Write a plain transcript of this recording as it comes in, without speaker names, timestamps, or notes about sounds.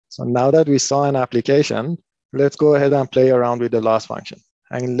So now that we saw an application, let's go ahead and play around with the loss function.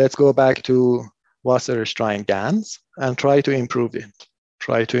 And let's go back to Wasserstein GANs and try to improve it.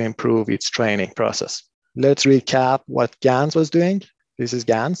 Try to improve its training process. Let's recap what GANs was doing. This is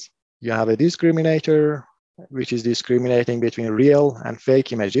GANs. You have a discriminator, which is discriminating between real and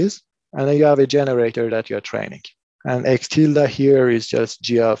fake images. And then you have a generator that you're training. And x tilde here is just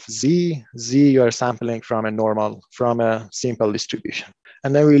g of z. Z you are sampling from a simple distribution.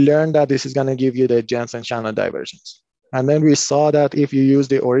 And then we learned that this is going to give you the Jensen-Shannon divergence. And then we saw that if you use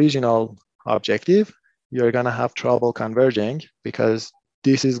the original objective, you're going to have trouble converging because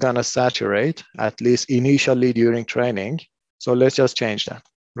this is going to saturate, at least initially during training. So let's just change that.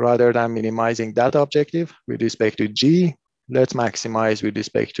 Rather than minimizing that objective with respect to G, let's maximize with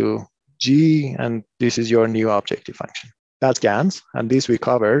respect to G, and this is your new objective function. That's GANs, and this we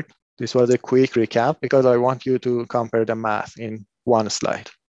covered. This was a quick recap because I want you to compare the math in one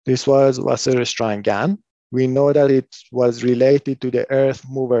slide. This was Wasserstein GAN. We know that it was related to the Earth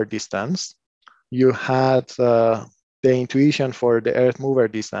mover distance. You had the intuition for the Earth mover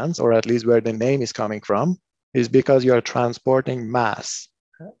distance, or at least where the name is coming from, is because you are transporting mass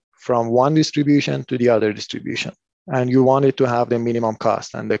from one distribution to the other distribution. And you want it to have the minimum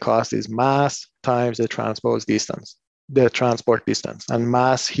cost. And the cost is mass times the transport distance. And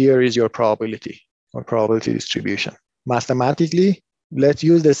mass here is your probability or probability distribution. Mathematically, let's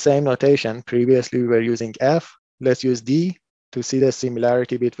use the same notation. Previously, we were using F. Let's use D to see the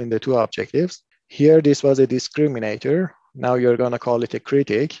similarity between the two objectives. Here, this was a discriminator. Now you're going to call it a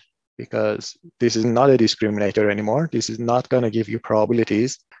critic because this is not a discriminator anymore. This is not going to give you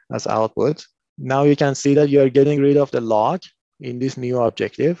probabilities as output. Now you can see that you are getting rid of the log in this new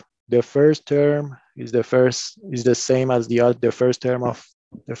objective. The first term is the same as the first term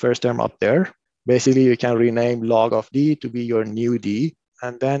up there. Basically, you can rename log of D to be your new D.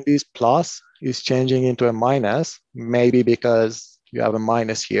 And then this plus is changing into a minus, maybe because you have a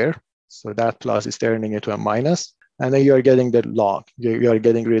minus here. So that plus is turning into a minus. And then you are getting the log. You are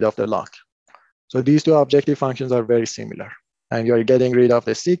getting rid of the log. So these two objective functions are very similar. And you're getting rid of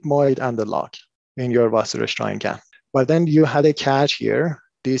the sigmoid and the log in your Wasserstein GAN. But then you had a catch here.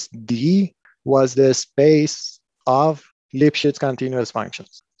 This D was the space of Lipschitz continuous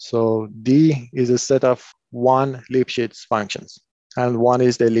functions. So D is a set of one Lipschitz functions, and one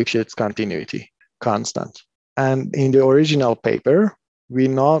is the Lipschitz continuity constant. And in the original paper, we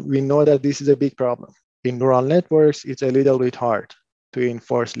know that this is a big problem. In neural networks, it's a little bit hard to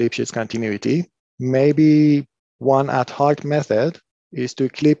enforce Lipschitz continuity. Maybe one ad hoc method is to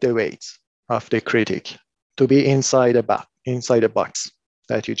clip the weights of the critic to be inside a box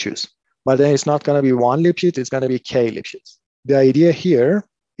that you choose. But then it's not going to be one Lipschitz, it's going to be K Lipschitz. The idea here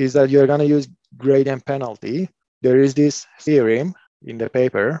is that you're going to use gradient penalty. There is this theorem in the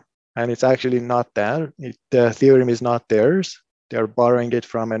paper, and it's actually not there. The theorem is not theirs. They're borrowing it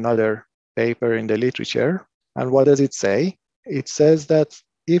from another paper in the literature. And what does it say? It says that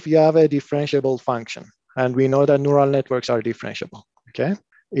if you have a differentiable function, and we know that neural networks are differentiable, okay?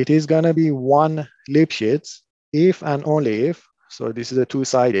 It is going to be one Lipschitz if and only if, so this is a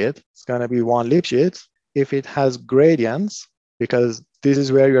two-sided, it's going to be one Lipschitz if it has gradients, because this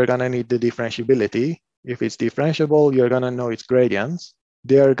is where you're going to need the differentiability. If it's differentiable, you're going to know its gradients.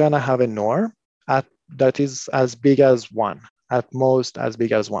 They're going to have a norm that is as big as one, at most as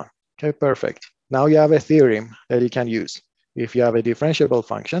big as one. Okay, perfect. Now you have a theorem that you can use. If you have a differentiable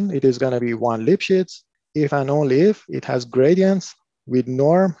function, it is going to be one Lipschitz if and only if it has gradients with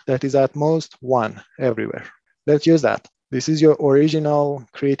norm that is at most one everywhere. Let's use that. This is your original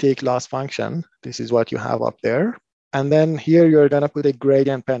critic loss function. This is what you have up there. And then here you're going to put a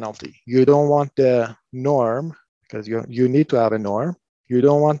gradient penalty. You don't want the norm, because you need to have a norm. You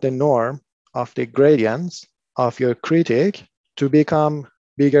don't want the norm of the gradients of your critic to become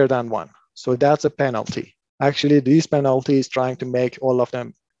bigger than one. So that's a penalty. Actually, this penalty is trying to make all of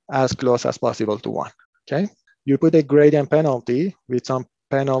them as close as possible to one. Okay? You put a gradient penalty with some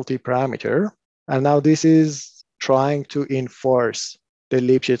penalty parameter, and now this is trying to enforce the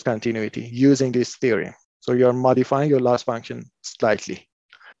Lipschitz continuity using this theorem. So you're modifying your loss function slightly.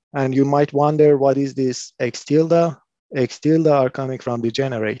 And you might wonder, what is this x tilde? X tilde are coming from the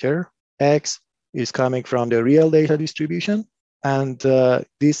generator. X is coming from the real data distribution. And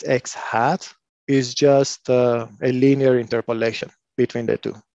this x hat is just a linear interpolation between the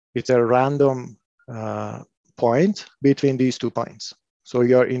two. It's a random point between these 2 points. So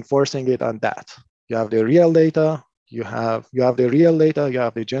you're enforcing it on that. You have the real data, you have the real data, you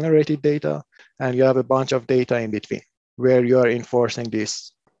have the generated data, and you have a bunch of data in between where you are enforcing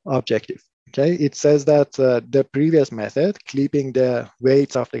this objective. Okay, it says that the previous method, clipping the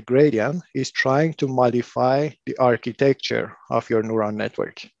weights of the gradient, is trying to modify the architecture of your neural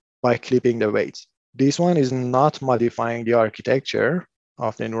network by clipping the weights. This one is not modifying the architecture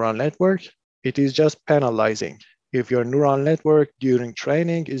of the neural network. It is just penalizing. If your neural network during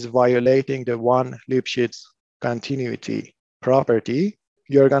training is violating the one Lipschitz continuity property,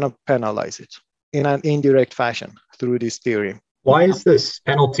 you're going to penalize it in an indirect fashion through this theorem. Why is this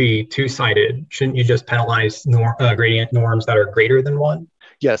penalty two-sided? Shouldn't you just penalize gradient norms that are greater than one?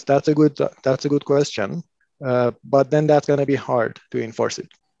 Yes, that's a good question. But then that's going to be hard to enforce it.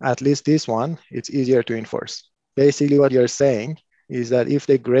 At least this one, it's easier to enforce. Basically, what you're saying is that if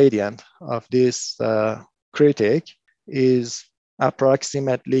the gradient of this critic is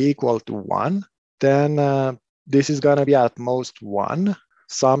approximately equal to 1, then this is going to be at most 1.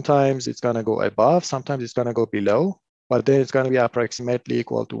 Sometimes it's going to go above, sometimes it's going to go below, but then it's going to be approximately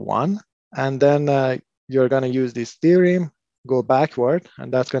equal to 1. And then you're going to use this theorem, go backward,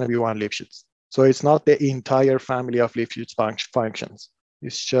 and that's going to be 1 Lipschitz. So it's not the entire family of Lipschitz functions.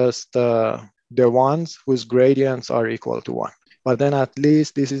 It's just the ones whose gradients are equal to 1. But then at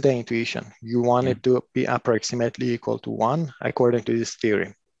least this is the intuition. You want it to be approximately equal to 1 according to this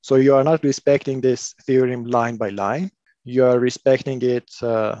theorem. So you are not respecting this theorem line by line. You are respecting it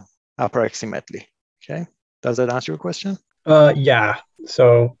approximately. Okay. Does that answer your question? Yeah.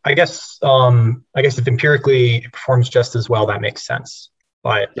 So I guess if empirically it performs just as well, that makes sense.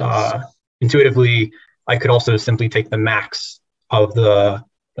 But Yes. Intuitively, I could also simply take the max of the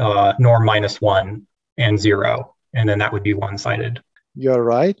norm -1 and 0, and then that would be one-sided. You're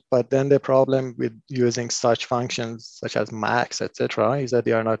right, but then the problem with using such functions such as max, etc., is that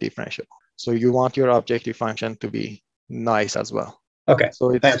they are not differentiable. So you want your objective function to be nice as well. Okay,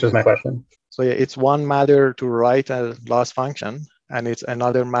 so that answers my question. So yeah, it's one matter to write a loss function, and it's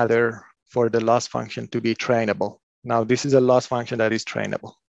another matter for the loss function to be trainable. Now, this is a loss function that is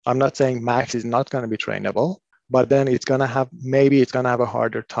trainable. I'm not saying max is not going to be trainable, but then it's going to have a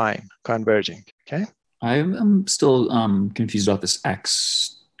harder time converging. Okay. I'm still confused about this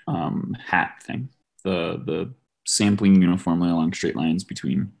X hat thing. The sampling uniformly along straight lines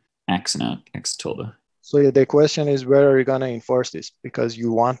between X and X tilde. So yeah, the question is, where are you going to enforce this? Because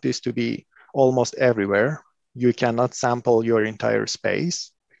you want this to be almost everywhere. You cannot sample your entire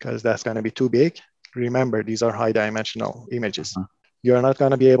space because that's going to be too big. Remember, these are high dimensional images. You're not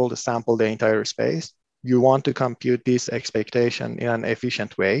going to be able to sample the entire space. You want to compute this expectation in an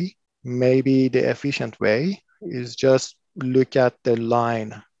efficient way. Maybe the efficient way is just look at the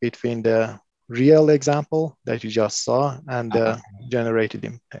line between the real example that you just saw and the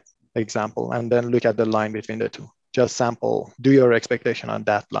generated example, and then look at the line between the two. Just sample, do your expectation on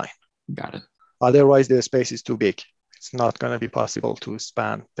that line. Got it. Otherwise, the space is too big. It's not going to be possible to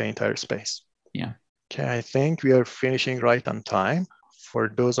span the entire space. Yeah. Okay, I think we are finishing right on time. For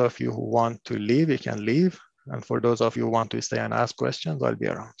those of you who want to leave, you can leave. And for those of you who want to stay and ask questions, I'll be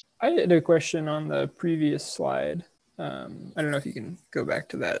around. I had a question on the previous slide. I don't know if you can go back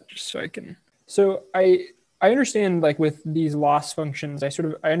to that just so I can. So I understand, like, with these loss functions, I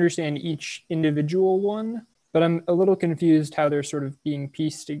understand each individual one, but I'm a little confused how they're sort of being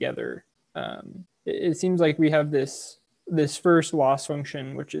pieced together. It seems like we have this first loss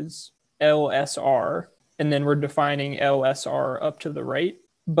function, which is LSR, and then we're defining LSR up to the right.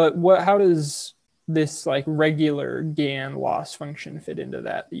 But how does this like regular GAN loss function fit into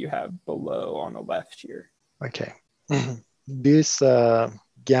that you have below on the left here? Okay. This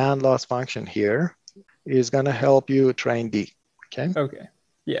GAN loss function here is going to help you train D. Okay. Okay.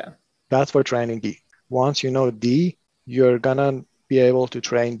 Yeah. That's for training D. Once you know D, you're going to be able to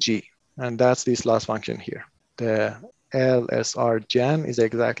train G. And that's this loss function here. The LSR gen is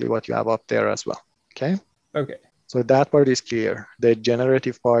exactly what you have up there as well. Okay. Okay. So that part is clear. The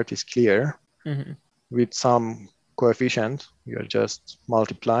generative part is clear. Mm-hmm. With some coefficient, you're just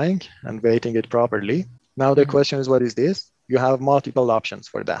multiplying and weighting it properly. Now the question is, what is this? You have multiple options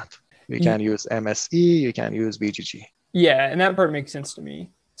for that. You can use MSE, you can use VGG. Yeah, and that part makes sense to me.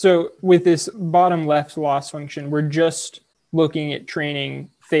 So with this bottom left loss function, we're just looking at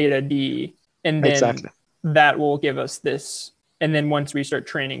training theta D, and then that will give us this. And then once we start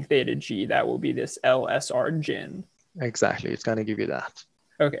training theta G, that will be this LSR gen. Exactly, it's going to give you that.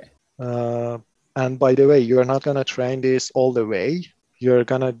 Okay. And by the way, you're not going to train this all the way. You're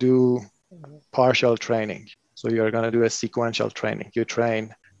going to do partial training. So you're going to do a sequential training. You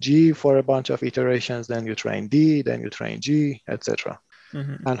train G for a bunch of iterations, then you train D, then you train G, etc.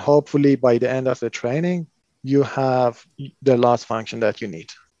 Mm-hmm. And hopefully by the end of the training, you have the loss function that you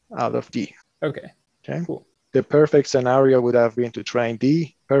need out of D. Okay. Okay. Cool. The perfect scenario would have been to train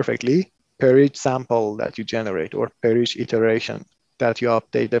D perfectly, per each sample that you generate or per each iteration that you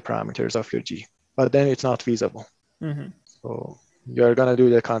update the parameters of your G. But then it's not feasible. Mm-hmm. So you're going to do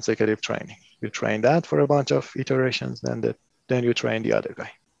the consecutive training. You train that for a bunch of iterations, then you train the other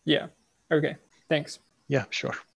guy. Yeah. Okay. Thanks. Yeah, sure.